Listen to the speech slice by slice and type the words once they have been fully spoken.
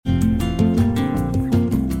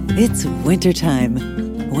It's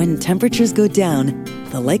wintertime. When temperatures go down,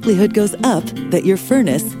 the likelihood goes up that your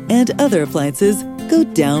furnace and other appliances go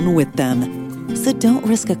down with them. So don't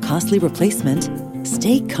risk a costly replacement.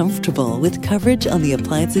 Stay comfortable with coverage on the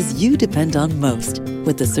appliances you depend on most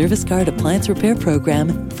with the Service Guard Appliance Repair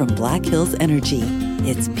Program from Black Hills Energy.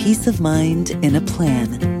 It's peace of mind in a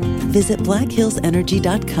plan. Visit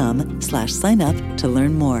blackhillsenergy.com/sign up to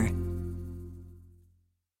learn more.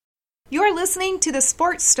 You're listening to The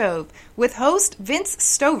Sports Stove with host Vince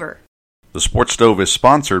Stover. The Sports Stove is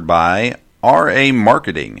sponsored by RA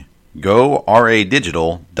Marketing. Go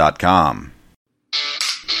radigital.com.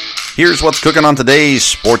 Here's what's cooking on today's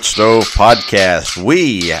Sports Stove podcast.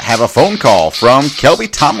 We have a phone call from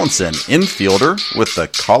Kelby Tomlinson, infielder with the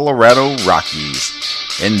Colorado Rockies.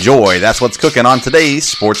 Enjoy. That's what's cooking on today's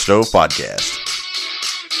Sports Stove podcast.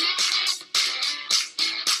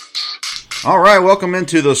 All right, welcome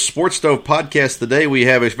into the Sports Stove podcast. Today we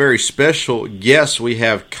have a very special guest. We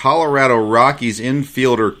have Colorado Rockies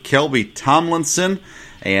infielder Kelby Tomlinson.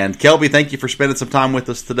 And Kelby, thank you for spending some time with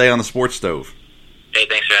us today on the Sports Stove. Hey,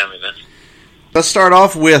 thanks for having me, Vince. Let's start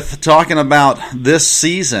off with talking about this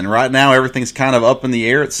season. Right now, everything's kind of up in the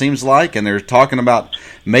air, it seems like, and they're talking about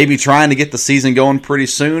maybe trying to get the season going pretty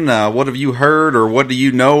soon. What have you heard, or what do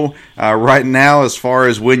you know right now as far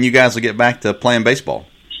as when you guys will get back to playing baseball?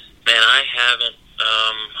 Man, I haven't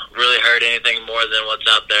really heard anything more than what's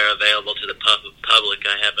out there available to the public.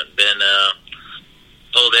 I haven't been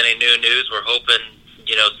told any new news. We're hoping,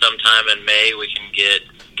 sometime in May we can get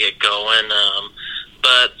going.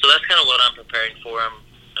 But so that's kind of what I'm preparing for. I'm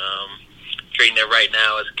treating it right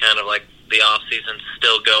now as kind of like the off season's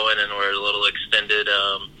still going, and we're a little extended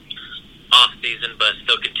off season, but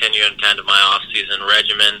still continuing kind of my off season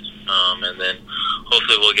regimen. And then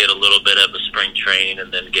hopefully we'll get a little bit of a spring training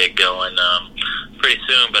and then get going pretty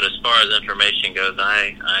soon. But as far as information goes,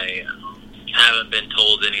 I haven't been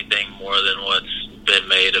told anything more than what's been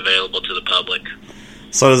made available to the public.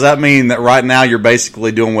 So does that mean that right now you're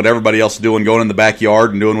basically doing what everybody else is doing, going in the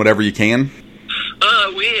backyard and doing whatever you can?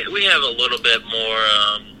 We have a little bit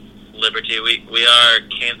more liberty. We are,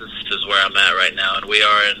 Kansas is where I'm at right now, and we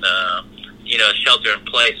are in shelter in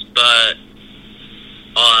place, but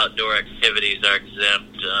all outdoor activities are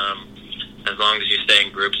exempt as long as you stay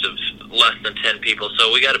in groups of less than 10 people.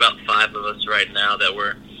 So we got about 5 of us right now that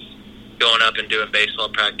we're going up and doing baseball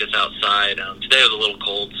practice outside. Today was a little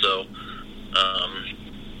cold, so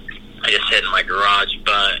I just hid in my garage.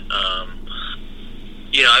 But,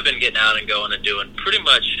 I've been getting out and going and doing pretty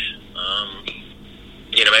much,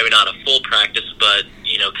 maybe not a full practice, but,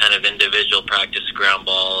 kind of individual practice, ground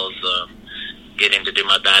balls, getting to do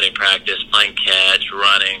my batting practice, playing catch,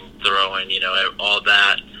 running, throwing, all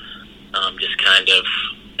that, just kind of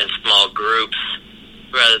in small groups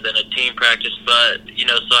rather than a team practice. But,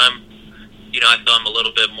 so I'm, I feel I'm a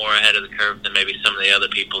little bit more ahead of the curve than maybe some of the other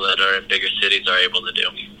people that are in bigger cities are able to do.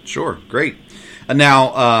 Sure, great.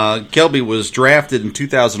 Now, Kelby was drafted in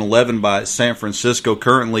 2011 by San Francisco,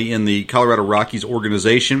 currently in the Colorado Rockies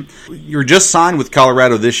organization. You're just signed with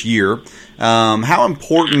Colorado this year. How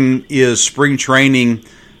important is spring training?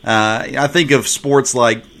 I think of sports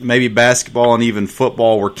like maybe basketball and even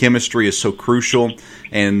football where chemistry is so crucial,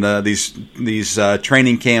 and these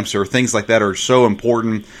training camps or things like that are so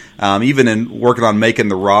important, even in working on making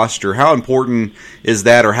the roster. How important is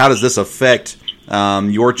that, or how does this affect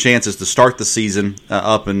your chances to start the season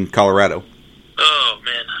up in Colorado? Oh,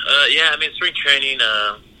 man. Spring training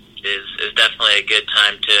is definitely a good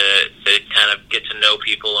time to kind of get to know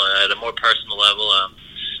people at a more personal level.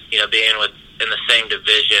 Being in the same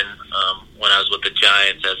division when I was with the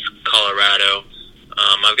Giants as Colorado,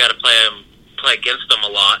 I've got to play against them a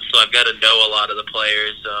lot, so I've got to know a lot of the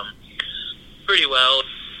players pretty well,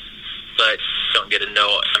 but don't get to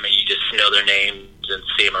know, you just know their names and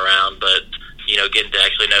see them around, but, getting to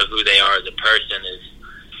actually know who they are as a person is,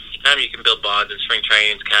 you can build bonds, and spring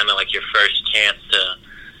training is kind of like your first chance to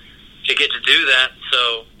get to do that.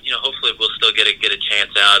 So, hopefully we'll still get a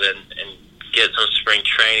chance out and get some spring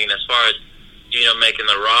training. As far as, making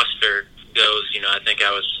the roster goes, I think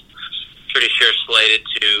I was pretty sure slated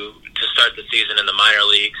to start the season in the minor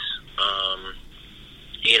leagues,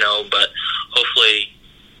 but hopefully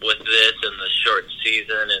with this and the short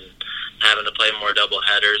season and having to play more double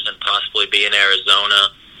headers and possibly be in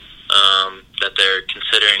Arizona, that they're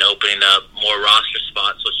considering opening up more roster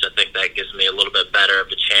spots, which I think that gives me a little bit better of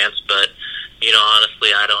a chance. But,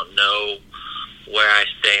 honestly, I don't know where I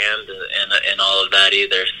stand and all of that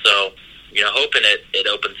either. So, hoping it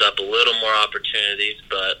opens up a little more opportunities,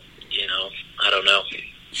 but, I don't know.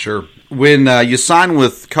 Sure. When you signed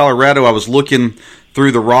with Colorado, I was looking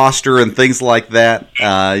through the roster and things like that.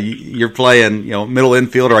 You're playing, middle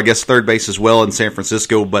infielder, I guess third base as well in San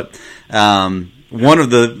Francisco. But one of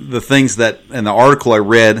the things that in the article I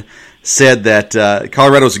read said that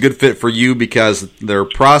Colorado is a good fit for you because their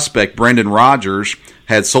prospect, Brendan Rodgers,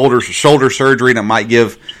 had shoulder surgery, and it might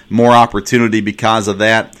give more opportunity because of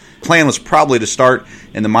that. Plan was probably to start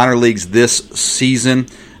in the minor leagues this season.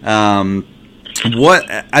 What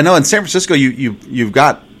I know in San Francisco, you've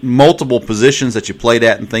got multiple positions that you played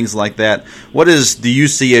at and things like that. What do you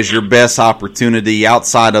see as your best opportunity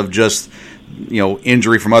outside of just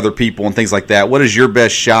injury from other people and things like that? What is your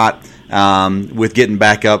best shot with getting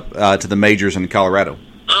back up to the majors in Colorado?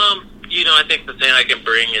 I think the thing I can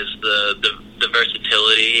bring is the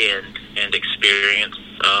versatility and experience.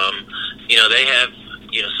 They have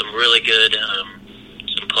some really good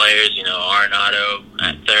some players. Arenado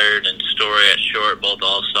at third and Story at short, both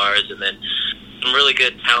all-stars, and then some really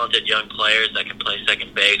good, talented young players that can play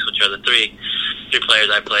second base, which are the three players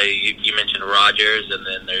I play. You mentioned Rogers, and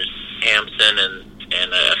then there's Hampson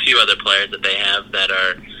and a few other players that they have that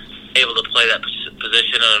are able to play that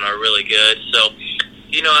position and are really good. So,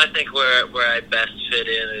 I think where I best fit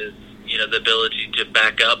in is, the ability to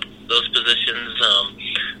back up those positions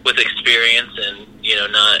with experience and,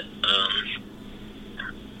 not,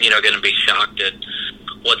 going to be shocked at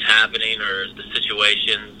what's happening or the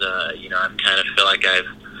situations. I kind of feel like I've,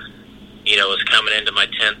 was coming into my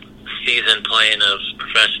 10th season playing of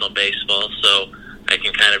professional baseball, so I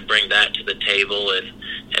can kind of bring that to the table.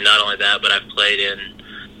 And not only that, but I've played in,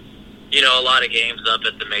 a lot of games up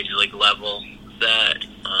at the major league level that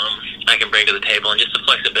I can bring to the table, and just the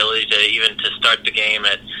flexibility to start the game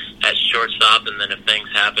at shortstop, and then if things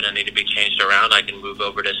happen and need to be changed around, I can move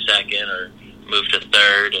over to second or move to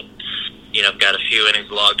third, and I've got a few innings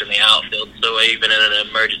logged in the outfield, so even in an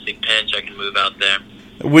emergency pinch, I can move out there.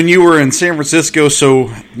 When you were in San Francisco, so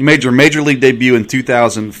you made your major league debut in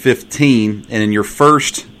 2015, and in your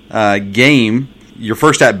first game, your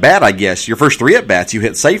first at-bat, I guess, your first 3 at-bats, you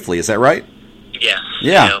hit safely. Is that right? Yes.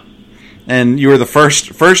 Yeah. And you were the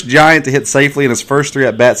first Giant to hit safely in his first 3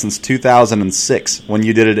 at-bats since 2006 when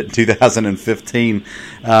you did it in 2015.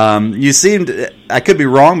 You seemed, I could be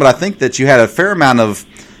wrong, but I think that you had a fair amount of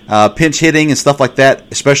pinch hitting and stuff like that,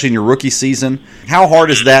 especially in your rookie season. How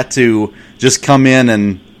hard is that to just come in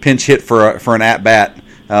and pinch hit for an at-bat?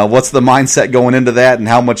 What's the mindset going into that, and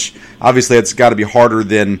how much, obviously it's got to be harder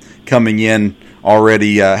than coming in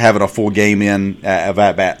already having a full game in of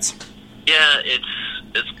at-bats? Yeah, it's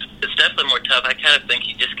definitely more tough. I kind of think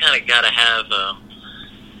you just kind of got to have a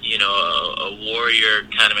warrior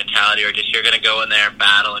kind of mentality, or just you're going to go in there and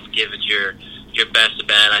battle and give it your best at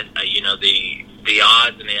bat. The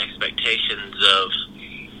odds and the expectations of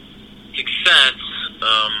success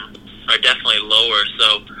are definitely lower.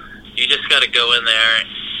 So you just got to go in there,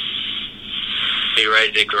 be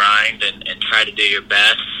ready to grind and try to do your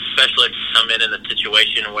best, especially if you come in a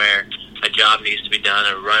situation where a job needs to be done,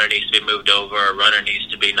 a runner needs to be moved over, a runner needs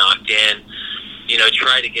to be knocked in.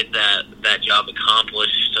 Try to get that job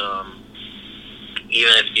accomplished,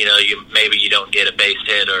 even if maybe you don't get a base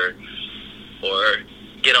hit or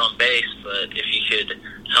get on base, but if you could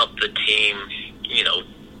help the team,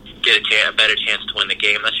 get a better chance to win the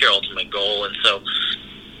game, that's your ultimate goal. And so,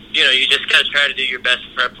 you just got to try to do your best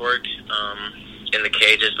prep work in the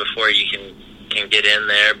cages before you can get in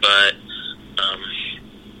there, but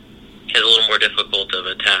it's a little more difficult of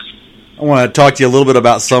a task. I want to talk to you a little bit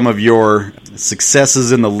about some of your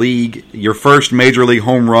successes in the league. Your first major league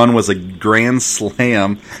home run was a grand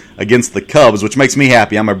slam against the Cubs, which makes me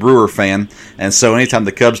happy. I'm a Brewer fan, and so anytime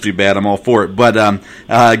the Cubs do bad, I'm all for it. But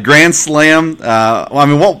grand slam,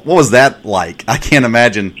 what was that like? I can't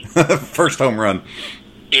imagine. First home run.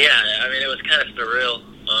 Yeah, it was kind of surreal.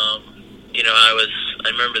 I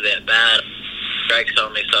remember that bat strikes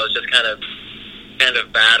on me, so I was just kind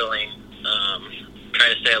of battling,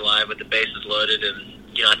 trying to stay alive with the bases loaded, and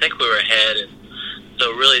I think we were ahead, and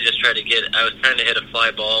so really just I was trying to hit a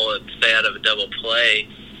fly ball and stay out of a double play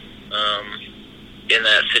in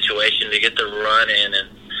that situation to get the run in, and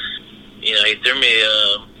he threw me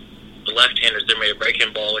the left-hander threw me a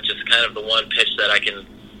breaking ball, which is kind of the one pitch that I can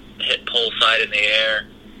hit pole side in the air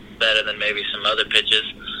better than maybe some other pitches.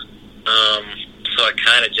 So I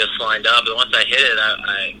kind of just lined up, and once I hit it,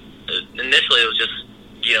 I initially it was just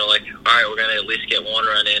all right, we're gonna at least get one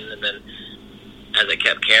run in, and then as I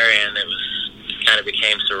kept carrying, it kind of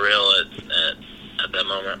became surreal at that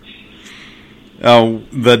moment.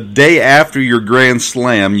 The day after your grand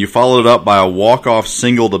slam, you followed up by a walk-off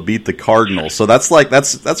single to beat the Cardinals. So that's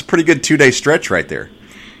a pretty good 2-day stretch right there.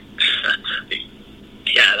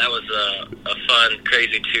 Yeah, that was a fun,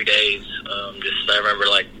 crazy 2 days. I remember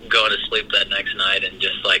like going to sleep that next night and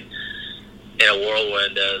just like in a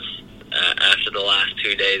whirlwind as after the last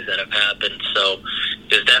 2 days that have happened. So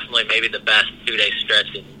it was definitely maybe the best 2-day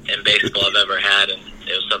stretch in baseball I've ever had, and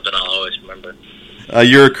it was something I'll always remember.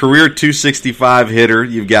 You're a career 265 hitter.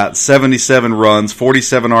 You've got 77 runs,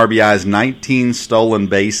 47 RBIs, 19 stolen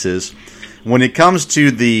bases. When it comes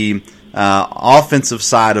to the offensive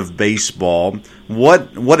side of baseball,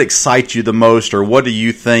 what excites you the most, or what do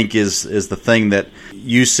you think is the thing that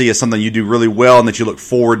you see as something you do really well and that you look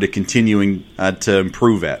forward to continuing to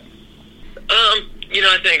improve at?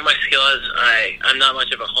 I think my skill is I'm not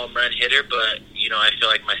much of a home run hitter, but I feel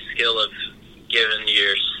like my skill of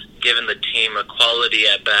giving the team a quality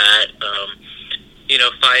at bat,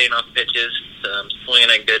 fighting off pitches, swinging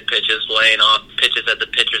at good pitches, laying off pitches that the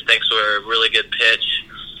pitcher thinks were a really good pitch,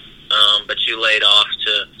 but you laid off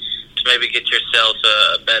to maybe get yourself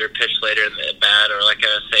a better pitch later in the bat, or like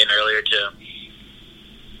I was saying earlier, to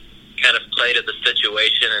kind of play to the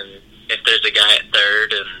situation, and if there's a guy at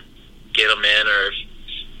third, and get him in, or if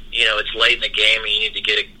it's late in the game and you need to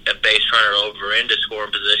get a base runner over into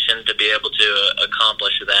scoring position to be able to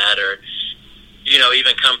accomplish that, or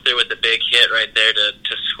even come through with a big hit right there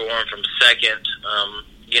to score him from second,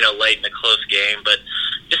 late in a close game. But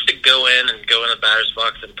just to go in the batter's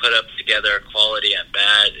box and put up together a quality at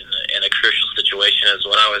bat in a crucial situation is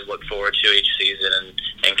what I always look forward to each season,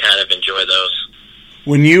 and kind of enjoy those.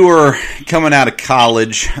 When you were coming out of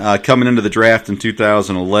college, coming into the draft in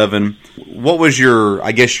 2011, what was your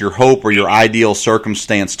hope or your ideal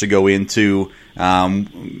circumstance to go into?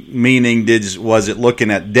 Meaning, was it looking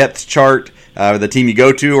at depth chart, the team you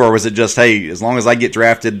go to, or was it just, hey, as long as I get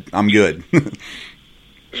drafted, I'm good?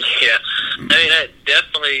 Yeah,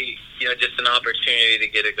 definitely, just an opportunity to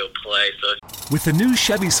get to go play. So, with the new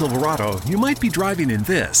Chevy Silverado, you might be driving in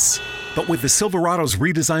this. But with the Silverado's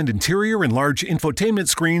redesigned interior and large infotainment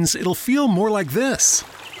screens, it'll feel more like this.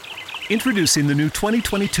 Introducing the new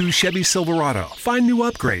 2022 Chevy Silverado. Find new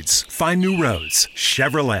upgrades. Find new roads.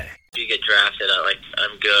 Chevrolet. If you get drafted,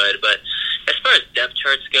 I'm good. But as far as depth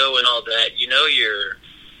charts go and all that, you're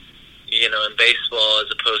in baseball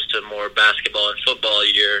as opposed to more basketball and football,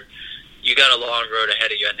 you got a long road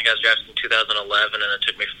ahead of you. I think I was drafted in 2011, and it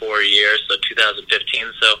took me 4 years, so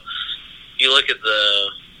 2015. So you look at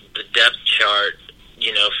the depth chart,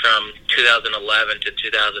 from 2011 to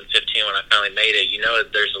 2015 when I finally made it,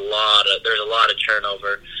 there's a lot of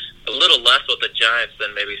turnover. A little less with the Giants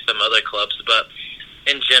than maybe some other clubs, but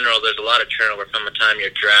in general, there's a lot of turnover from the time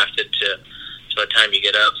you're drafted to the time you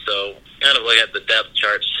get up. So kind of looking at the depth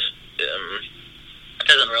charts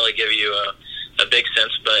doesn't really give you a big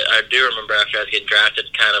sense, but I do remember after I was getting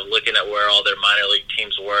drafted, kind of looking at where all their minor league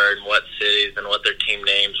teams were and what cities and what their team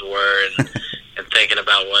names were, and and thinking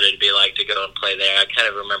about what it'd be like to go and play there. I kind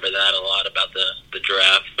of remember that a lot about the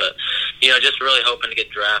draft, but just really hoping to get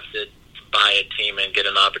drafted by a team and get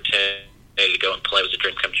an opportunity to go and play was a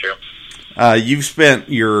dream come true. You've spent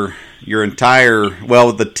your entire,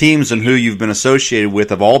 the teams and who you've been associated with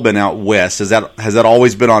have all been out west. Has that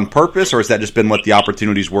always been on purpose, or has that just been what the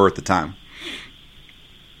opportunities were at the time?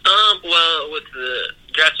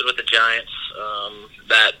 Drafted with the Giants,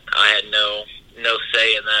 that I had no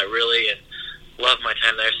say in that really, and loved my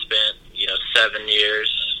time there. Spent 7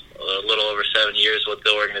 years, a little over 7 years with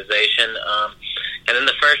the organization, and then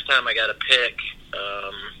the first time I got a pick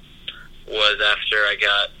was after I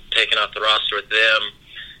got taken off the roster with them,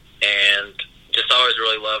 and just always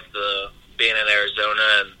really loved being in Arizona,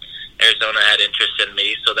 and Arizona had interest in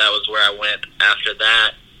me, so that was where I went after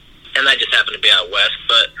that. And that just happened to be out west,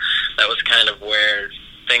 but that was kind of where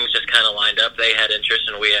things just kind of lined up. They had interest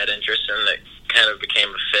and we had interest, and it kind of became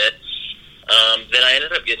a fit. Then I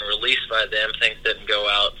ended up getting released by them. Things didn't go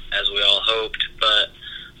out as we all hoped, but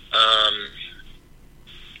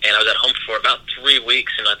and I was at home for about 3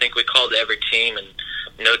 weeks, and I think we called every team, and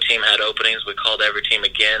no team had openings. We called every team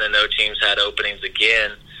again, and no teams had openings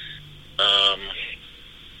again.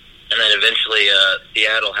 And then eventually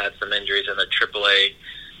Seattle had some injuries in the AAA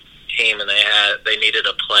team, and they needed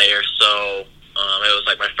a player, so it was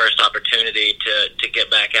like my first opportunity to get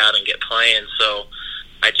back out and get playing. So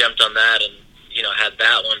I jumped on that, and had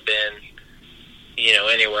that one been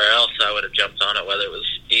anywhere else, I would have jumped on it, whether it was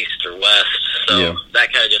east or west. So yeah,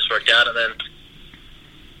 that kind of just worked out. And then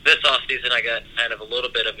this off season, I got kind of a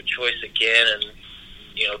little bit of a choice again, and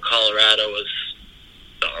Colorado was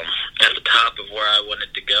at the top of where I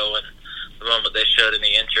wanted to go, and the moment they showed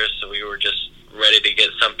any interest, so we were just ready to get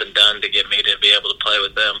something done to get me to be able to play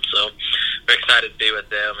with them. So we're excited to be with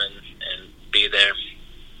them and be there.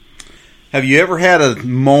 Have you ever had a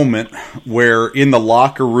moment where in the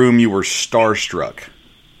locker room you were starstruck?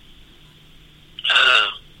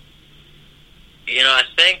 I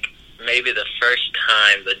think maybe the first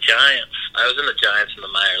time the Giants, I was in the Giants in the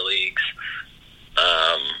minor leagues,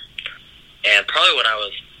 and probably when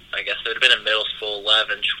I guess it would have been in middle school,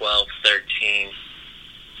 11, 12, 13,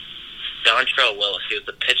 Dontrell Willis, he was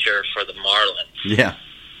the pitcher for the Marlins. Yeah.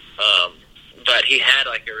 But he had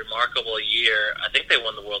like a remarkable year. I think they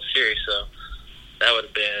won the World Series, so that would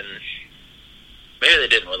have been, maybe they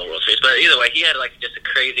didn't win the World Series, but either way, he had like just a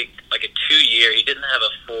crazy, like a 2-year, he didn't have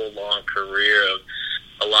a full long career of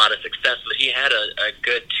a lot of success, but he had a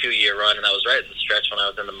good 2-year run, and that was right at the stretch when I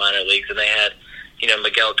was in the minor leagues, and they had,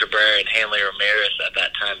 Miguel Cabrera and Hanley Ramirez at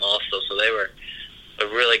that time also, so they were a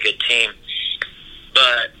really good team.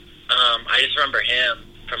 But I just remember him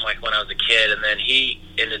from like when I was a kid, and then he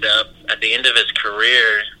ended up, at the end of his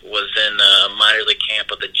career, was in a minor league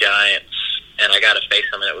camp with the Giants, and I got to face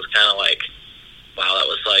him, and it was kind of like, wow, that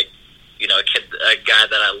was like, a guy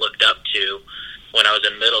that I looked up to when I was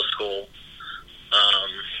in middle school.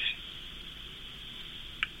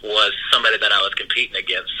 Was somebody that I was competing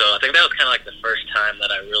against. So I think that was kind of like the first time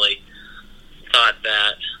that I really thought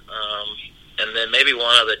that. And then maybe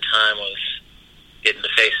one other time was getting to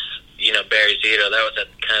face, Barry Zito. That was at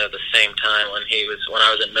kind of the same time when I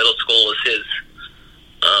was in middle school, was his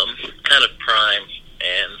kind of prime.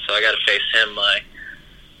 And so I got to face him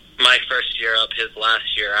my first year up, his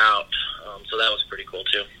last year out. So that was pretty cool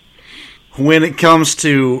too. When it comes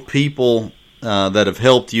to people that have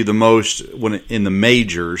helped you the most in the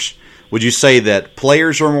majors, would you say that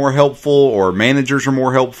players are more helpful or managers are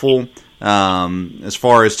more helpful as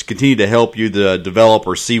far as to continue to help you to develop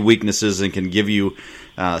or see weaknesses and can give you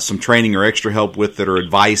some training or extra help with it or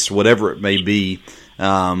advice, whatever it may be?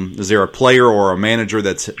 Is there a player or a manager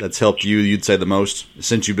that's helped you, you'd say, the most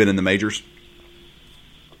since you've been in the majors?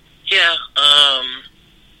 Yeah,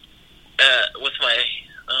 with my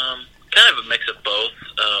kind of a mix of both.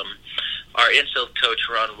 Our infield coach,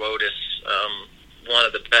 Ron Wotus, one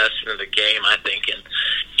of the best in the game, I think, and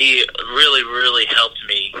he really, really helped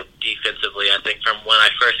me defensively. I think from when I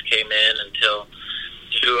first came in until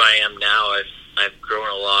who I am now, I've grown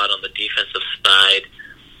a lot on the defensive side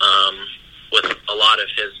with a lot of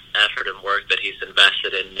his effort and work that he's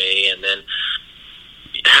invested in me, and then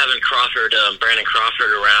having Brandon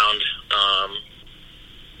Crawford around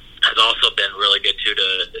has also been really good too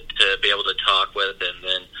to be able to talk with, and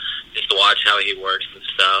then just to watch how he works and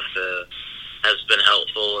stuff has been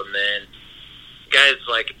helpful. And then guys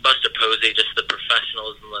like Buster Posey, just the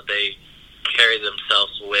professionalism that they carry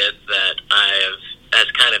themselves with, that has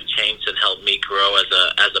kind of changed and helped me grow as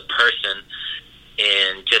a person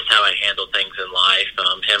and just how I handle things in life.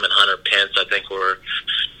 Him and Hunter Pence, I think, were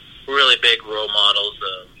really big role models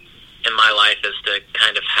in my life as to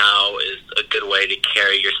kind of how is a good way to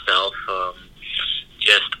carry yourself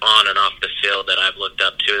just on and off the field that I've looked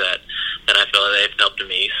up to that I feel like they've helped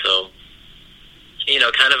me. So,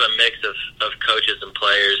 kind of a mix of coaches and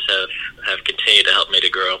players have continued to help me to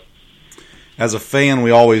grow. As a fan,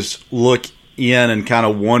 we always look in and kind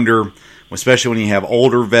of wonder, especially when you have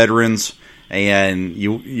older veterans, and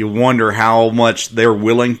you wonder how much they're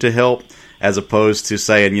willing to help, as opposed to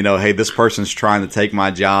saying, hey, this person's trying to take my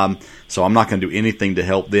job, so I'm not going to do anything to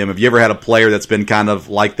help them. Have you ever had a player that's been kind of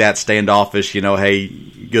like that, standoffish, hey,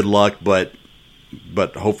 good luck, but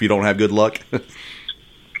hope you don't have good luck?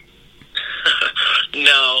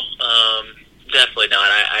 No, definitely not.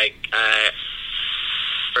 I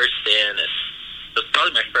first in, it was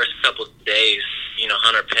probably my first couple of days,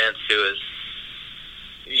 Hunter Pence, who is,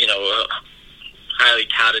 a highly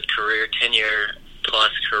touted career, 10-year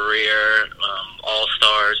plus career,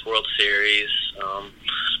 All-Stars, World Series.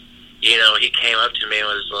 He came up to me and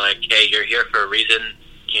was like, hey, you're here for a reason.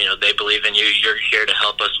 They believe in you. You're here to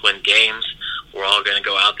help us win games. We're all going to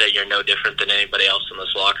go out there. You're no different than anybody else in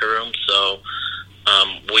this locker room. So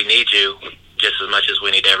we need you just as much as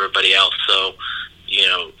we need everybody else. So,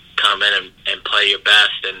 come in and play your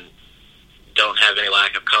best and don't have any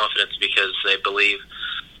lack of confidence, because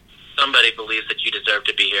somebody believes that you deserve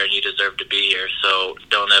to be here and you deserve to be here. So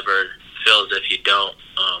don't ever feel as if you don't.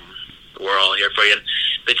 We're all here for you. And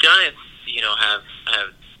the Giants,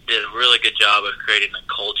 have did a really good job of creating a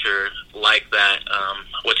culture like that,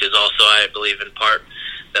 which is also, I believe, in part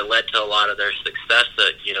that led to a lot of their success.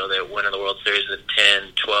 That they went in the World Series in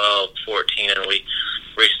 10, 12, 14, and we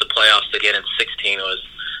reached the playoffs again in 16. It was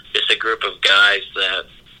just a group of guys that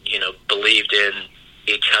believed in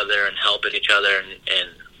each other and helping each other, and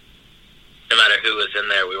no matter who was in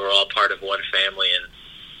there, we were all part of one family, and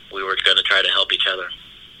we were going to try to help each other.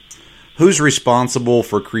 Who's responsible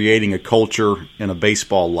for creating a culture in a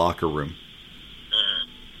baseball locker room?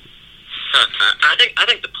 I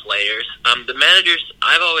think the players, the managers.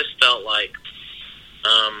 I've always felt like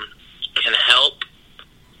can help,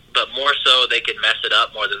 but more so they can mess it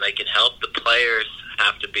up more than they can help. The players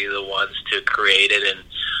have to be the ones to create it and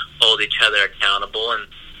hold each other accountable, and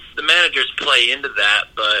the managers play into that.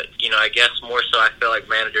 But I guess more so, I feel like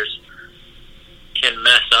managers can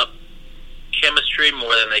mess up chemistry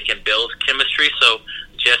more than they can build chemistry. So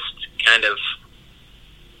just kind of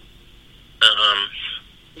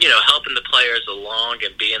helping the players along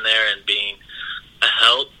and being there and being a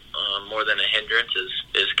help more than a hindrance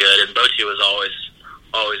is good. And Bochy was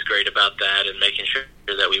always great about that and making sure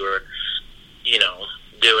that we were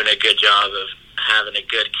doing a good job of having a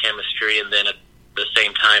good chemistry, and then at the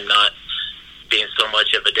same time not being so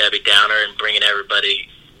much of a Debbie Downer and bringing everybody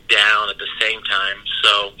down at the same time.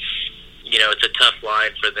 So it's a tough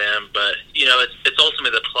line for them, but it's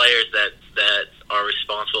ultimately the players that are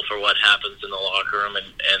responsible for what happens in the locker room and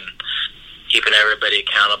keeping everybody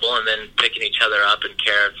accountable, and then picking each other up and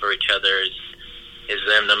caring for each other is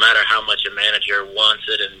them. No matter how much a manager wants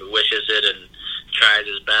it and wishes it and tries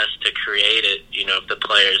his best to create it, if the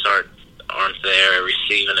players aren't there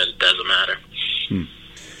receiving it, it doesn't matter.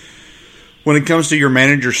 When it comes to your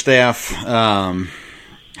manager staff,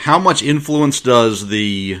 how much influence does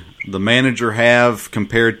the manager have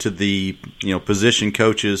compared to the position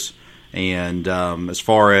coaches, and as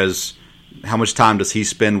far as how much time does he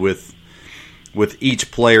spend with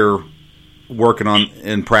each player working on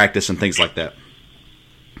in practice and things like that?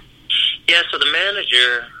 Yeah, so the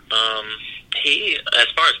manager, he, as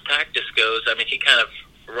far as practice goes, he kind of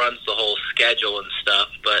runs the whole schedule and stuff,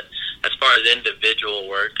 but as far as individual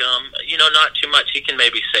work, not too much. He can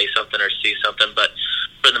maybe say something or see something, but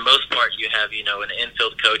for the most part, you have, an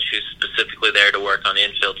infield coach who's specifically there to work on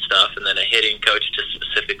infield stuff, and then a hitting coach to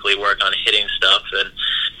specifically work on hitting stuff. And,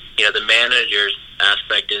 the manager's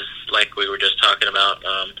aspect is, like we were just talking about,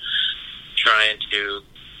 trying to,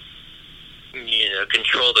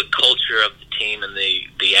 control the culture of the team and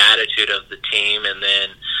the attitude of the team, and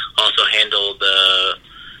then also handle the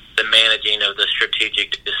managing of the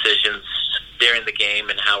strategic decisions during the game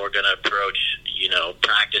and how we're going to approach,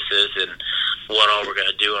 practices and what all we're going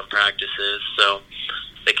to do in practices. So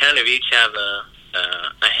they kind of each have a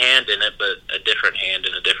hand in it, but a different hand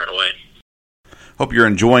in a different way. Hope you're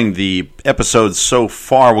enjoying the episode so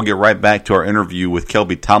far. We'll get right back to our interview with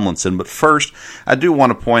Kelby Tomlinson. But first, I do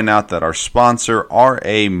want to point out that our sponsor,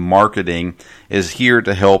 RA Marketing, is here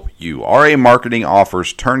to help you. RA Marketing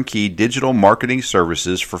offers turnkey digital marketing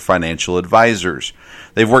services for financial advisors.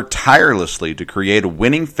 They've worked tirelessly to create a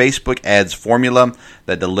winning Facebook ads formula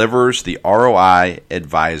that delivers the ROI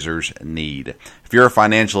advisors need. If you're a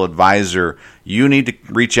financial advisor, you need to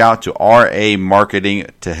reach out to RA Marketing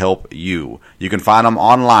to help you. You can find them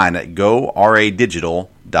online at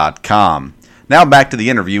goradigital.com. Now back to the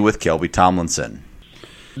interview with Kelby Tomlinson.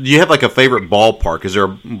 Do you have like a favorite ballpark? Is there a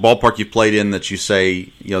ballpark you played in that you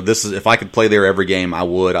say, this is, if I could play there every game, I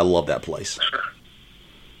would. I love that place.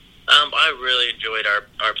 I really enjoyed our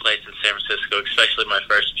place in San Francisco, especially my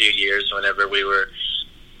first few years whenever we were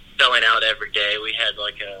selling out every day. We had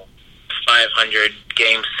like a 500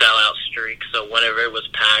 game sellout streak, so whenever it was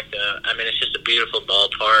packed, it's just a beautiful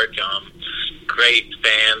ballpark. Great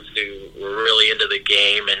fans who were really into the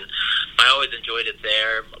game, and I always enjoyed it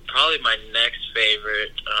there. Probably my next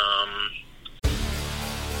favorite.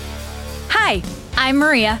 Hi, I'm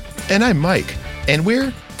Maria. And I'm Mike. And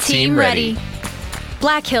we're Team Ready.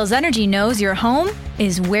 Black Hills Energy knows your home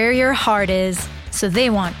is where your heart is, so they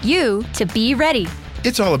want you to be ready.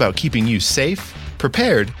 It's all about keeping you safe,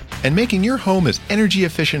 prepared, and making your home as energy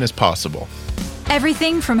efficient as possible.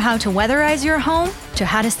 Everything from how to weatherize your home to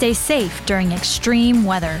how to stay safe during extreme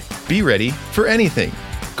weather. Be ready for anything.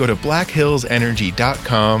 Go to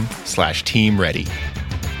blackhillsenergy.com/Team Ready.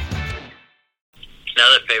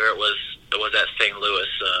 Another favorite was at St. Louis.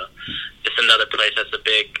 It's another place that's a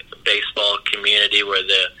big baseball community where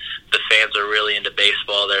the fans are really into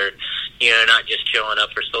baseball. They're not just showing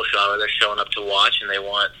up for social hour. They're showing up to watch, and they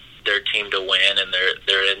want their team to win, and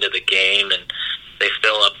they're into the game, and they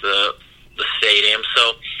fill up the stadium.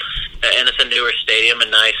 So, and it's a newer stadium, a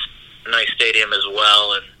nice stadium as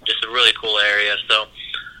well, and just a really cool area. So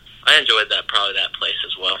I enjoyed that place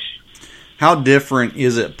as well. How different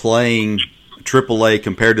is it playing AAA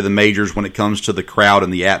compared to the majors when it comes to the crowd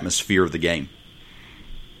and the atmosphere of the game?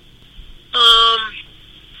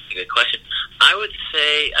 Good question. I would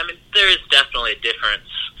say, there is definitely a difference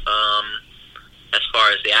as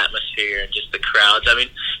far as the atmosphere and just the crowds.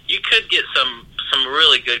 You could get some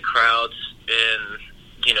really good crowds in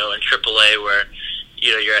in AAA where,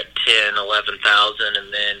 you're at 10, 11,000,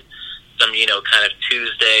 and then some, kind of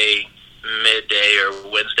Tuesday midday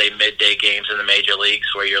or Wednesday midday games in the major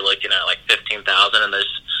leagues where you're looking at like 15,000, and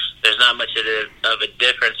there's not much of a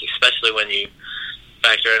difference, especially when you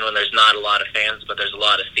factor in when there's not a lot of fans, but there's a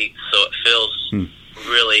lot of seats, so it feels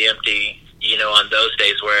really empty, on those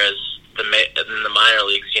days. Whereas in the minor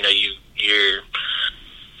leagues, your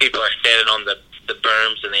people are standing on the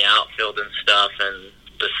berms in the outfield and stuff, and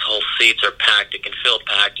the whole seats are packed. It can feel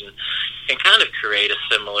packed and kind of create a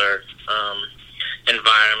similar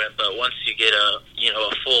environment. But once you get a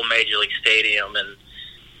full major league stadium and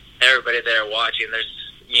everybody there watching,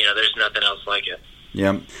 there's nothing else like it.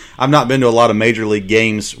 Yeah, I've not been to a lot of major league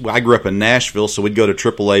games. I grew up in Nashville, so we'd go to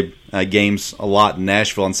AAA games a lot in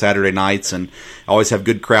Nashville on Saturday nights, and always have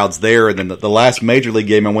good crowds there. And then the last major league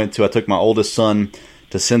game I went to, I took my oldest son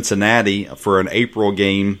to Cincinnati for an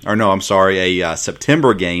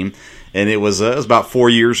September game, and it was about 4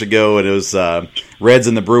 years ago, and it was Reds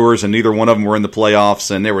and the Brewers, and neither one of them were in the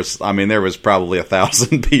playoffs, and there was probably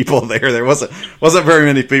 1,000 people there. There wasn't very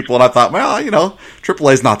many people, and I thought, well,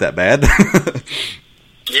 AAA's not that bad.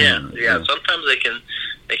 Yeah. Sometimes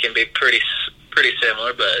they can be pretty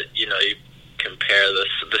similar, but you compare the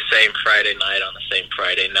same Friday night on the same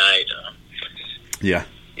Friday night. Yeah.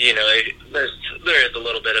 There is a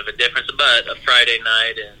little bit of a difference, but a Friday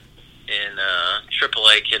night in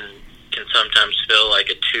AAA can sometimes feel like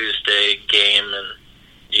a Tuesday game,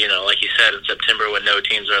 and like you said, in September when no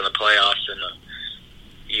teams are in the playoffs, and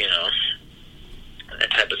that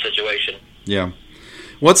type of situation. Yeah.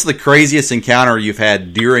 What's the craziest encounter you've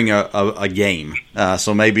had during a game?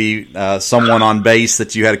 So maybe someone on base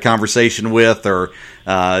that you had a conversation with, or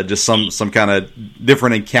just some kind of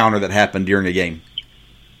different encounter that happened during a game.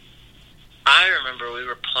 I remember we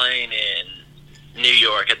were playing in New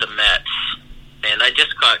York at the Mets, and I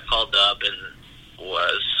just got called up, and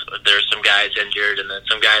there's some guys injured, and then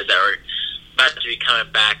some guys that were about to be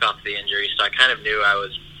coming back off the injury. So I kind of knew I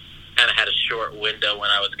was kind of had a short window when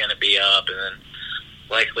I was going to be up, and then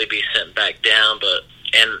likely be sent back down.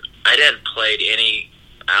 And I didn't play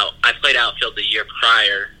I played outfield the year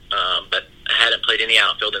prior, but I hadn't played any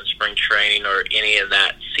outfield in spring training or any of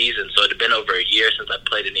that season, so it had been over a year since I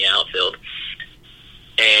played in the outfield.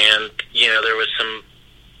 And, there was some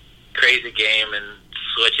crazy game, and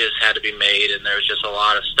switches had to be made, and there was just a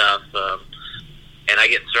lot of stuff. And I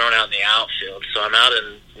get thrown out in the outfield, so I'm out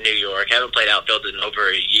in New York. I haven't played outfield in over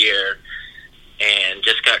a year, and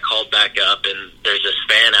just got called back up, and there's this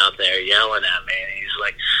fan out there yelling at me, and he's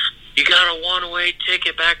like, "You got a one-way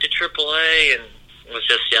ticket back to AAA," and was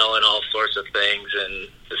just yelling all sorts of things, and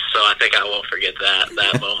so I think I won't forget that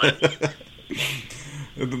moment.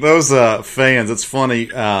 Those fans, it's funny.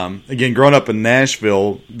 Again, growing up in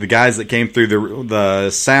Nashville, the guys that came through the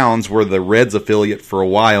Sounds were the Reds affiliate for a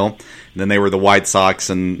while, and then they were the White Sox,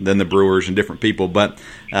 and then the Brewers, and different people. But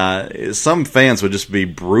some fans would just be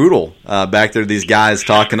brutal back there. These guys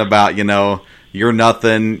talking about, you're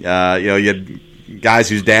nothing. You had guys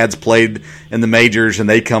whose dads played in the majors, and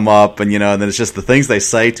they come up, and and then it's just the things they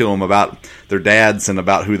say to them about their dads and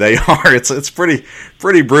about who they are. It's pretty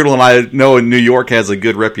brutal, and I know New York has a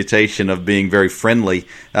good reputation of being very friendly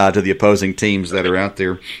to the opposing teams that are out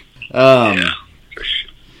there. Yeah, for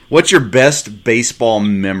sure. What's your best baseball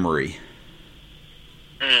memory?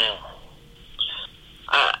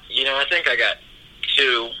 I think I got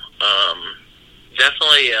two.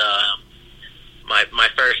 Definitely my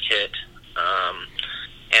first hit.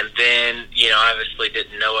 And then, obviously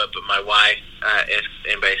didn't know it, but my wife, if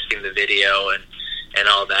anybody's seen the video and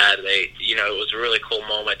all that, it was a really cool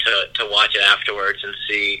moment to watch it afterwards and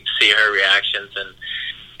see her reactions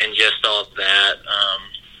and just all of that.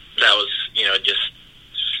 That was, just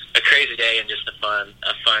a crazy day and just a fun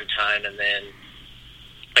time. And then,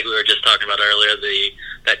 like we were just talking about earlier,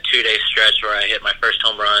 that 2-day stretch where I hit my first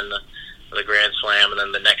home run, the grand slam, and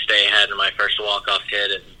then the next day I had my first walk-off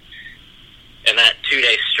hit, and that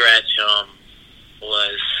 2-day stretch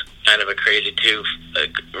was kind of a crazy a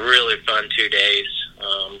really fun 2 days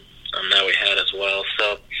that we had as well.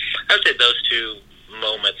 So I would say those two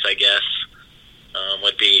moments, I guess,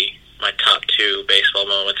 would be my top two baseball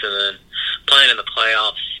moments, and then playing in the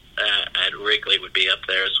playoffs at Wrigley would be up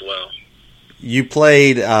there as well. You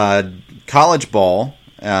played college ball,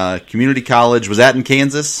 community college. Was that in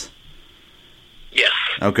Kansas? Yes.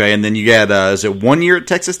 Okay, and then you got, is it 1 year at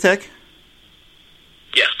Texas Tech?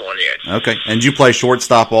 Yes, 1 year. Okay, and did you play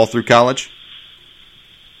shortstop all through college?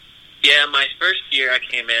 Yeah, my first year I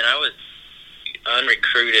came in, I was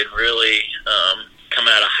unrecruited, really.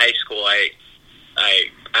 Coming out of high school, I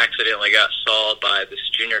accidentally got saw by this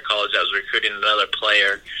junior college that was recruiting another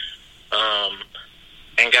player,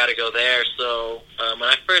 and got to go there. So when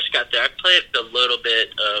I first got there, I played a little bit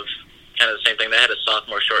of kind of the same thing. They had a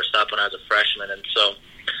sophomore shortstop when I was a freshman, and so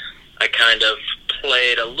I kind of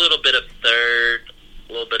played a little bit of third,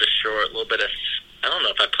 a little bit of short, a little bit of, I don't know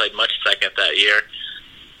if I played much second that year.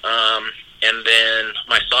 And then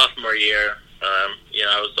my sophomore year,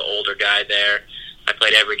 I was the older guy there. I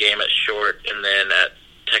played every game at short, and then at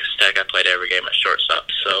Texas Tech, I played every game at shortstop.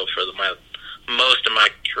 So for most of my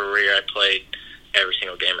career, I played every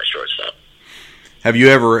single game at shortstop. Have you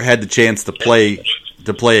ever had the chance to play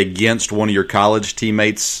against one of your college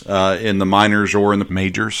teammates in the minors or in the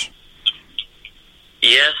majors?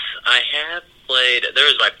 Yes, I have played. There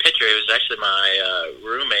was my pitcher. He was actually my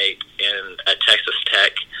roommate at Texas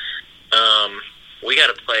Tech. We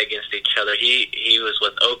got to play against each other. He was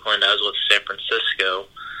with Oakland. I was with San Francisco.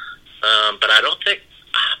 But I'm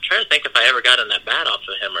trying to think if I ever got in that bat off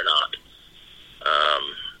of him or not.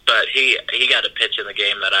 But he got to pitch in the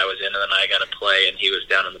game that I was in, and then I got to play, and he was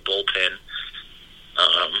down in the bullpen.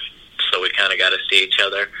 So we kind of got to see each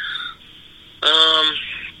other.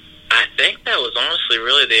 I think that was honestly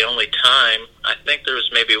really the only time. I think there was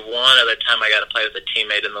maybe one other time I got to play with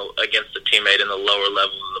against a teammate in the lower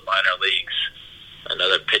level of the minor leagues,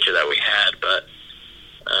 another pitcher that we had. But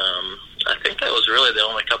I think that was really the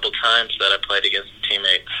only couple times that I played against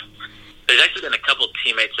teammates. There's actually been a couple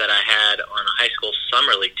teammates that I had on a high school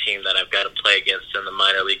summer league team that I've got to play against in the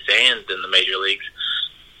minor leagues and in the major leagues.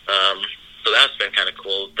 So that's been kind of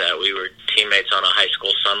cool that we were teammates on a high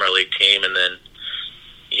school summer league team, and then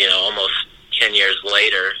almost 10 years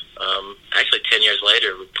later, actually 10 years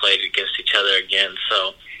later, we played against each other again.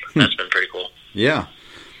 So that's been pretty cool. Yeah.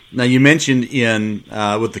 Now you mentioned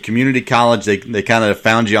with the community college, they kind of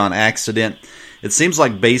found you on accident. It seems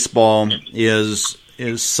like baseball is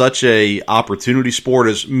such a opportunity sport,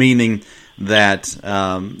 as meaning that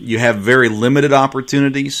you have very limited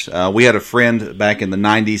opportunities. We had a friend back in the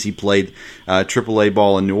 90s. He played AAA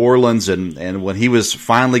ball in New Orleans, and when he was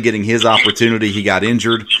finally getting his opportunity, he got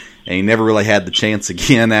injured, and he never really had the chance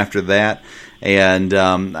again after that. And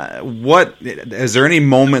is there any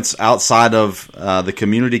moments outside of the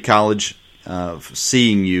community college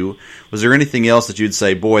seeing you? Was there anything else that you'd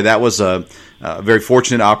say, boy, that was a very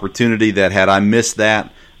fortunate opportunity that had I missed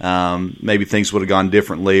that, maybe things would have gone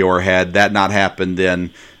differently, or had that not happened,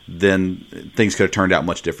 then things could have turned out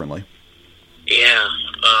much differently? Yeah,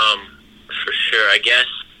 for sure. I guess,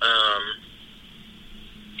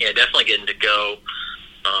 definitely getting to go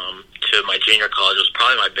to my junior college was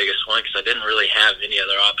probably my biggest one, because I didn't really have any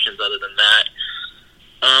other options other than that.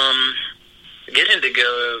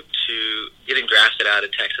 Getting drafted out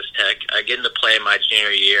of Texas Tech, getting to play my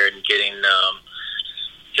junior year and getting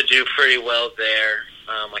to do pretty well there.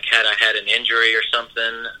 I had an injury or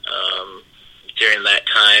something during that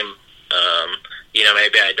time.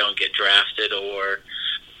 Maybe I don't get drafted or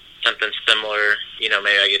something similar.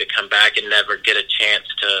 Maybe I get to come back and never get a chance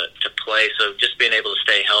to play. So just being able to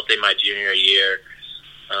stay healthy my junior year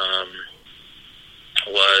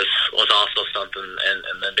was also something,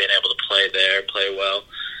 and then being able to play well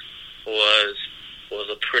was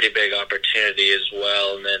a pretty big opportunity as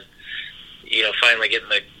well. And then finally getting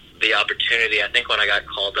the opportunity, I think when I got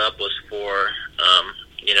called up was for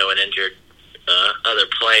an injured other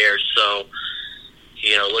player. So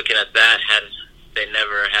looking at that, had they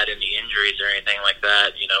never had any injuries or anything like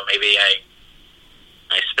that, maybe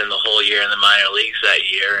I spend the whole year in the minor leagues that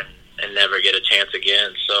year and never get a chance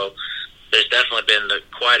again. So there's definitely been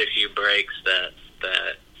quite a few breaks that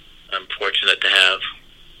I'm fortunate to have.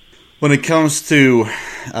 When it comes to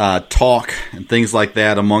talk and things like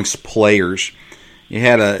that amongst players, you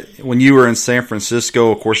had when you were in San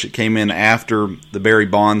Francisco, of course, it came in after the Barry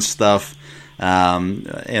Bonds stuff.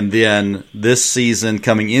 And then this season,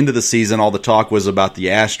 coming into the season, all the talk was about the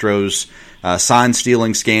Astros sign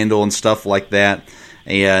stealing scandal and stuff like that.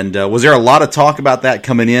 And was there a lot of talk about that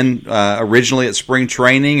coming in originally at spring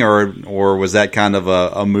training, or was that kind of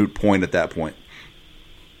a moot point at that point?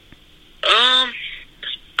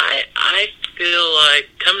 I feel like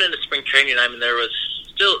coming into spring training,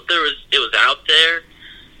 it was out there.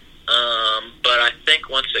 But I think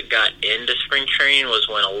once it got into spring training was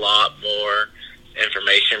when a lot more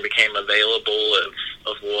information became available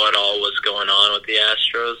of what all was going on with the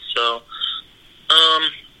Astros. So,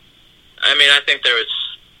 I think there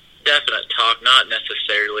was definite talk, not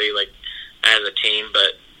necessarily like as a team,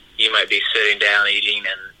 but you might be sitting down eating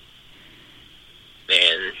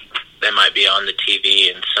and they might be on the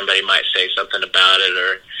TV and somebody might say something about it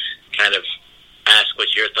or kind of ask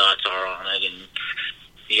what your thoughts are on it. And,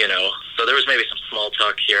 So there was maybe some small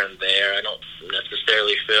talk here and there. I don't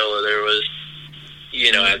necessarily feel that there was,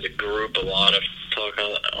 as a group, a lot of talk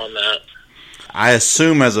on that. I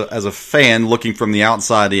assume as a fan looking from the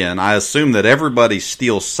outside in, I assume that everybody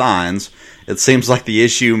steals signs. It seems like the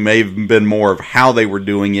issue may have been more of how they were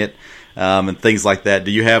doing it and things like that.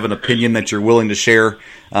 Do you have an opinion that you're willing to share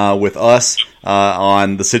with us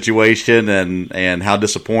on the situation and how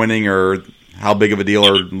disappointing or how big of a deal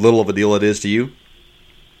or little of a deal it is to you?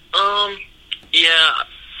 Yeah,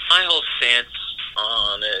 my whole stance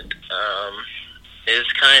on it is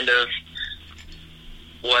kind of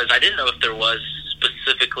I didn't know if there was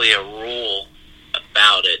specifically a rule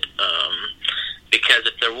about it, because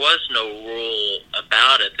if there was no rule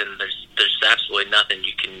about it, then there's absolutely nothing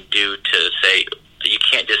you can do to say. You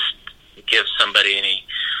can't just give somebody any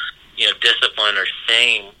discipline or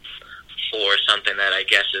shame for something that I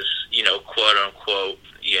guess is quote unquote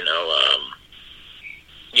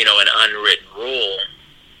an unwritten rule,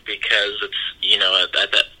 because it's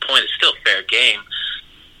at that point it's still fair game.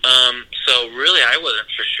 So really, I wasn't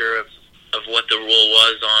for sure of what the rule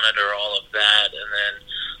was on it or all of that. And then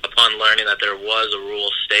upon learning that there was a rule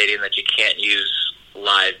stating that you can't use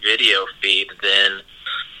live video feed, then,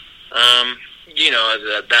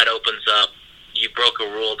 that opens up. You broke a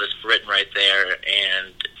rule that's written right there,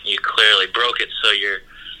 and you clearly broke it, so you're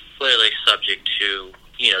clearly subject to,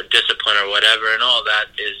 discipline or whatever, and all that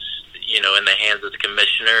is, in the hands of the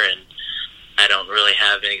commissioner, and I don't really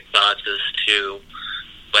have any thoughts as to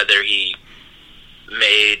whether he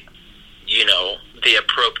made, the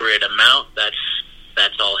appropriate amount.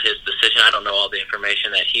 That's all his decision. I don't know all the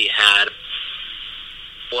information that he had.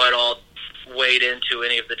 What all weighed into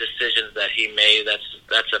any of the decisions that he made,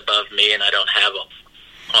 that's above me, and I don't have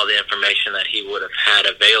all the information that he would have had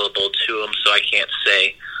available to him, so I can't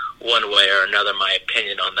say one way or another my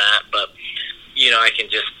opinion on that. But, I can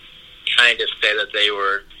just kind of say that they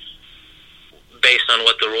were, based on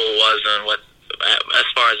what the rule was and what, as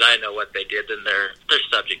far as I know what they did, then they're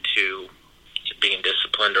subject to being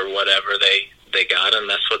disciplined or whatever they got, and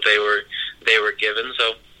that's what they were given.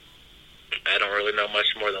 So I don't really know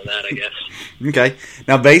much more than that, I guess. Okay.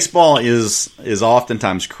 Now, baseball is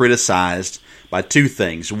oftentimes criticized by two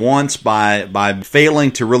things. Once by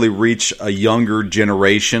failing to really reach a younger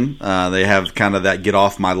generation. They have kind of that get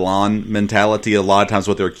off my lawn mentality, a lot of times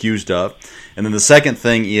what they're accused of. And then the second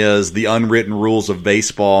thing is the unwritten rules of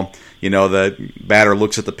baseball. The batter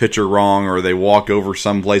looks at the pitcher wrong, or they walk over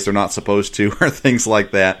someplace they're not supposed to, or things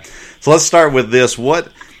like that. So let's start with this.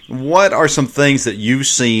 What are some things that you've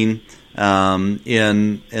seen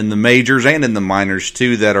in the majors and in the minors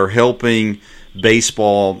too that are helping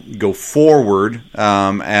baseball go forward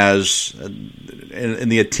as in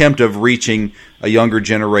the attempt of reaching a younger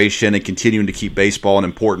generation and continuing to keep baseball an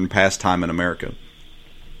important pastime in America?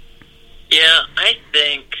 Yeah, I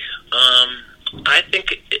think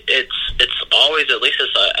it's always, at least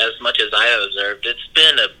as much as I have observed, it's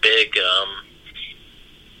been a big.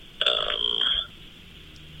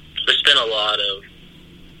 There's been a lot of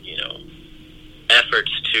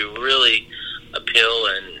efforts to really appeal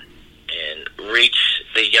and reach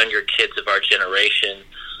the younger kids of our generation.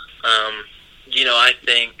 I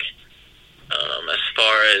think as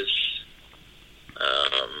far as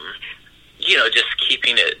just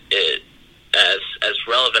keeping it as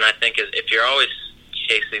relevant, I think if you're always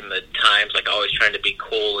chasing the times, like always trying to be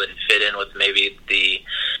cool and fit in with maybe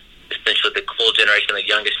essentially the cool generation, the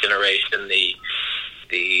youngest generation, the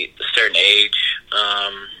certain age,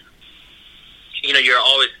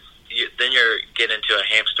 then you're getting into a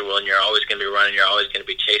hamster wheel, and you're always going to be running, you're always going to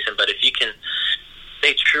be chasing. But if you can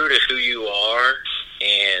stay true to who you are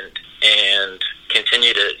and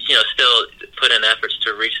continue to, still put in efforts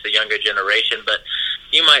to reach the younger generation, but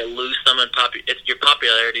you might lose some in your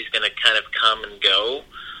popularity is going to kind of come and go,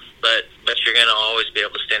 but you're going to always be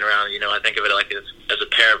able to stand around. I think of it like as a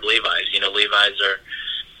pair of Levi's. Levi's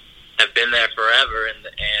have been there forever, and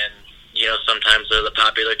sometimes they're the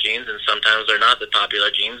popular jeans, and sometimes they're not the popular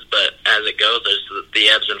jeans. But as it goes, there's the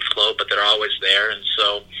ebbs and flow, but they're always there, and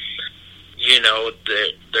so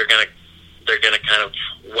they're gonna kind of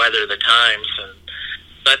weather the times. And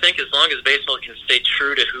so I think as long as baseball can stay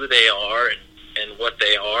true to who they are and what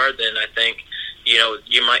they are, then I think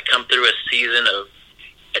you might come through a season of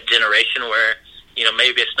a generation where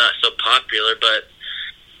maybe it's not so popular, but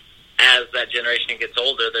as that generation gets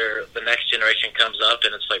older, the next generation comes up,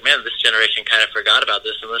 and it's like, man, this generation kind of forgot about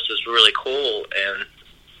this, and this is really cool, and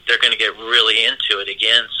they're going to get really into it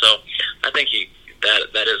again. So I think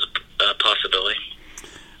that is a possibility.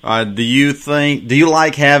 Do you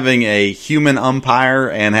like having a human umpire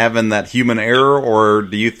and having that human error, or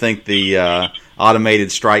do you think the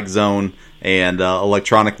automated strike zone and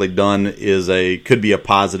electronically done could be a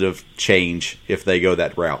positive change if they go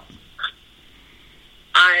that route.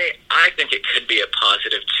 I think it could be a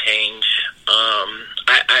positive change.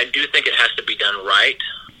 I do think it has to be done right,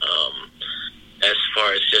 as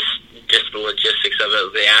far as just the logistics of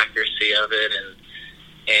it, the accuracy of it,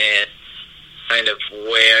 and kind of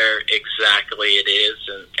where exactly it is,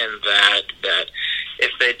 and that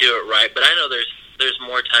if they do it right. But I know there's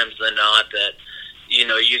more times than not that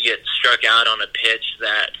you get struck out on a pitch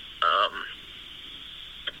that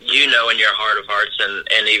in your heart of hearts,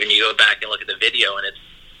 and even you go back and look at the video, and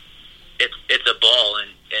it's a ball,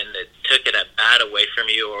 and it took it at bat away from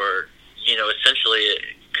you, or essentially it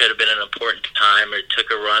could have been an important time, or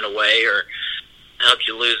took a run away, or helped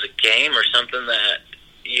you lose a game, or something that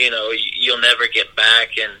you'll never get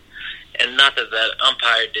back. And not that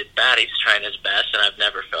umpire did bad, he's trying his best, and I've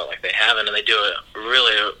never felt like they haven't, and they do a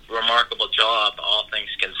really remarkable job, all things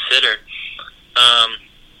considered.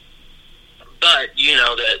 But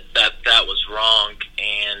that was wrong,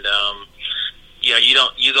 and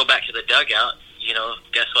you go back to the dugout.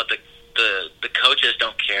 Guess what? The coaches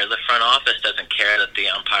don't care. The front office doesn't care that the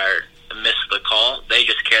umpire missed the call. They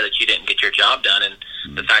just care that you didn't get your job done, and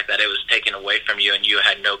the fact that it was taken away from you and you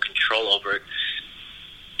had no control over it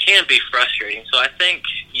can be frustrating. So I think,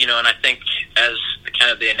 and I think as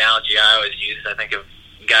kind of the analogy I always use, I think of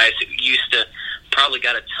guys who used to probably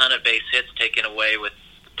got a ton of base hits taken away with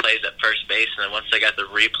plays at first base, and then once they got the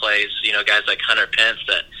replays, guys like Hunter Pence,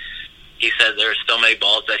 that he said there were so many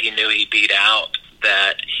balls that he knew he beat out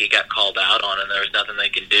that he got called out on, and there was nothing they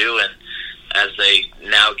could do. And as they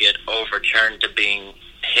now get overturned to being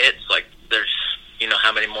hits, like there's,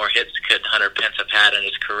 how many more hits could Hunter Pence have had in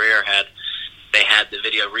his career had they had the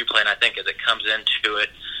video replay? And I think as it comes into it,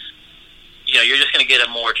 you're just going to get a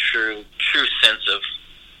more true sense of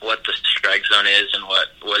what the strike zone is and what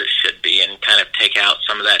it should be, and kind of take out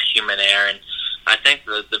some of that human error. And I think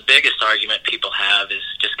the biggest argument people have is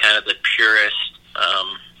just kind of the purest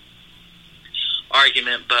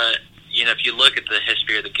argument. But if you look at the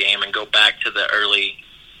history of the game and go back to the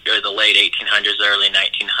late 1800s, early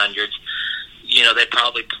 1900s, they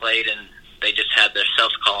probably played and they just had their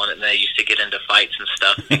self calling it, and they used to get into fights and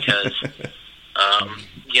stuff because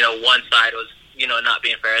one side was not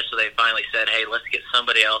being fair, so they finally said, hey, let's get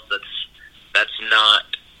somebody else that's not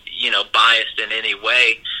biased in any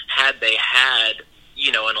way. Had they had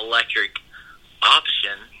an electronic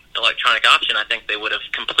option, I think they would have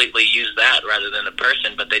completely used that rather than a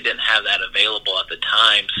person, but they didn't have that available at the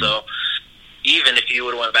time. So even if you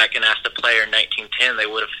would have went back and asked a player in 1910, they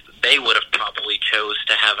would have probably chose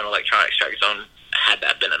to have an electronic strike zone had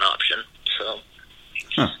that been an option. So,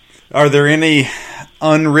 Are there any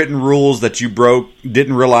unwritten rules that you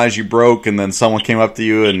didn't realize you broke, and then someone came up to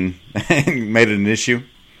you and made it an issue?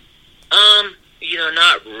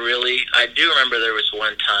 Not really. I do remember there was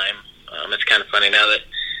one time. It's kind of funny now that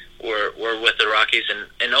we're with the Rockies,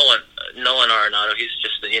 and Nolan Arenado, he's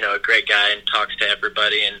just a great guy and talks to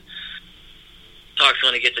everybody and talks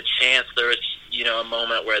when he gets a chance. There was a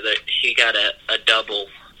moment where he got a double,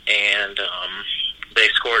 and they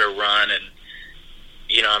scored a run, and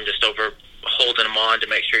I'm just over holding him on to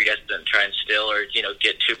make sure he doesn't try and steal or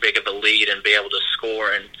get too big of a lead and be able to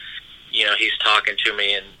score. And he's talking to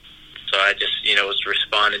me, and so I just was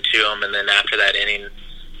responding to him. And then after that inning,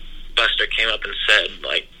 Buster came up and said,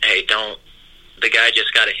 like, hey, the guy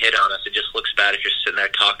just got a hit on us. It just looks bad if you're sitting there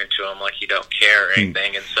talking to him like you don't care or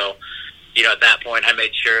anything. And so, at that point, I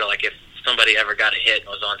made sure, like, if somebody ever got a hit and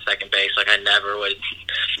was on second base, like, I never would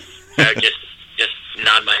I would just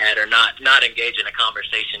nod my head or not engage in a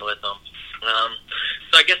conversation with them.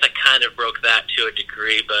 So I guess I kind of broke that to a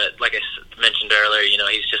degree, but like I mentioned earlier,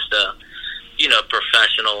 he's just a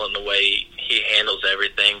professional in the way he handles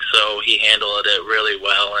everything. So he handled it really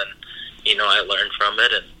well, and I learned from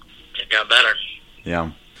it, and it got better.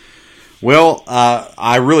 Yeah. Well,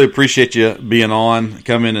 I really appreciate you being on,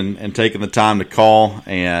 coming and taking the time to call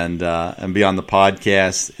and be on the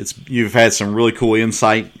podcast. You've had some really cool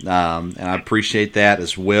insight, and I appreciate that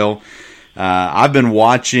as well. I've been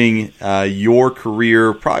watching your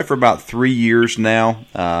career probably for about 3 years now,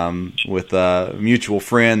 with a mutual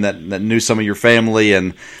friend that knew some of your family,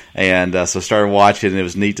 and so started watching, and it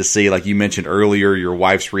was neat to see, like you mentioned earlier, your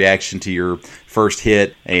wife's reaction to your first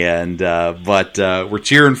hit, but we're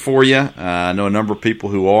cheering for you. I know a number of people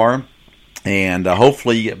who are, and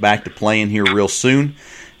hopefully you get back to playing here real soon,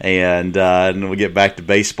 and we'll get back to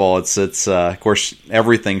baseball. It's of course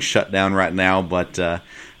everything's shut down right now, but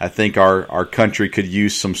I think our country could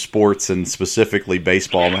use some sports, and specifically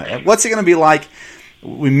baseball. What's it going to be like?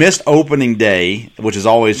 We missed opening day, which is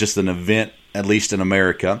always just an event at least in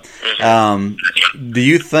America. Do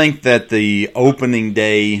you think that the opening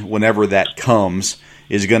day, whenever that comes,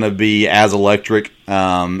 is going to be as electric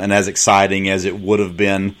and as exciting as it would have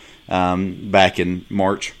been back in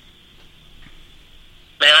March?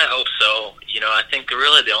 Man, I hope so. I think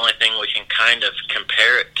really the only thing we can kind of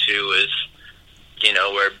compare it to is,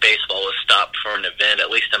 where baseball was stopped for an event, at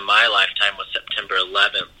least in my lifetime, was September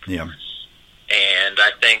 11th. Yeah. And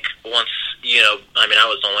I think once, I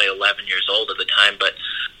was only 11 years old at the time, but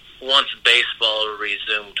once baseball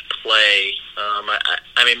resumed play,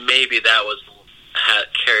 maybe that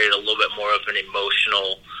carried a little bit more of an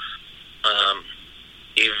emotional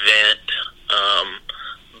event.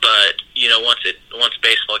 But once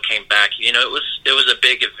baseball came back, it was a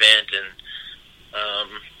big event, and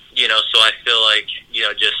so I feel like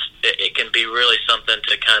it can be really something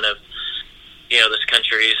to kind of this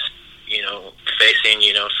country's facing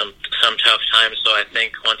some tough times. So I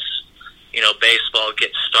think once baseball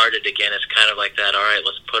gets started again, it's kind of like that. All right,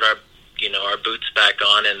 let's put our our boots back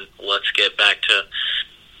on and let's get back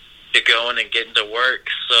to going and getting to work.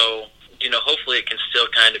 So hopefully it can still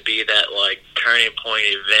kind of be that like turning point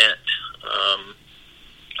event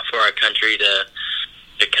for our country to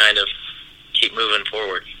kind of keep moving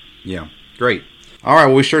forward. Yeah, great. All right,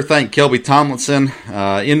 well, we sure thank Kelby Tomlinson,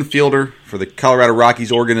 infielder for the Colorado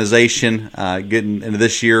Rockies organization, getting into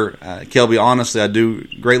this year. Kelby, honestly, I do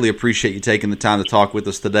greatly appreciate you taking the time to talk with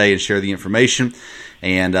us today and share the information.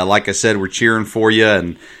 And like I said, we're cheering for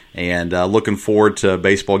you and looking forward to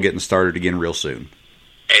baseball getting started again real soon.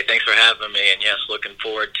 Hey, thanks for having me, and yes, looking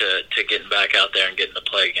forward to getting back out there and getting to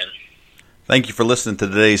play again. Thank you for listening to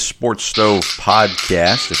today's Sports Stove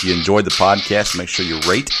podcast. If you enjoyed the podcast, make sure you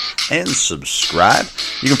rate and subscribe.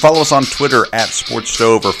 You can follow us on Twitter at Sports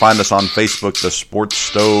Stove or find us on Facebook, the Sports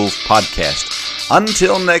Stove Podcast.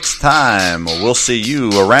 Until next time, we'll see you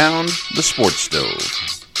around the Sports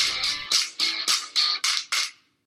Stove.